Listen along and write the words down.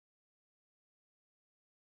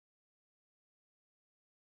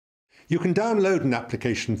You can download an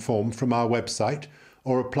application form from our website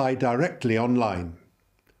or apply directly online.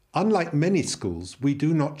 Unlike many schools, we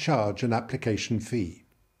do not charge an application fee.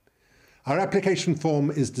 Our application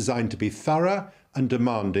form is designed to be thorough and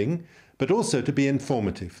demanding, but also to be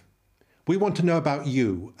informative. We want to know about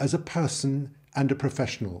you as a person and a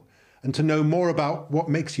professional, and to know more about what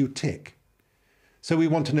makes you tick. So we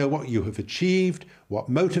want to know what you have achieved,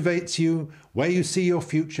 what motivates you, where you see your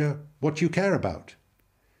future, what you care about.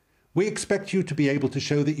 We expect you to be able to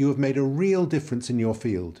show that you have made a real difference in your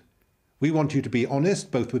field. We want you to be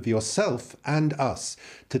honest both with yourself and us,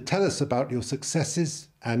 to tell us about your successes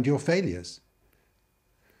and your failures.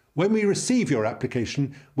 When we receive your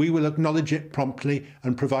application, we will acknowledge it promptly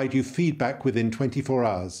and provide you feedback within 24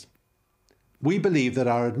 hours. We believe that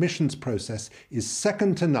our admissions process is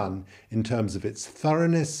second to none in terms of its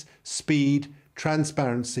thoroughness, speed,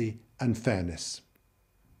 transparency, and fairness.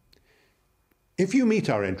 If you meet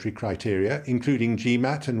our entry criteria, including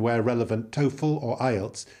GMAT and where relevant TOEFL or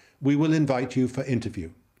IELTS, we will invite you for interview.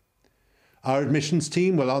 Our admissions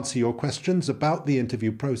team will answer your questions about the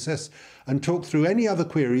interview process and talk through any other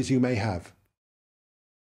queries you may have.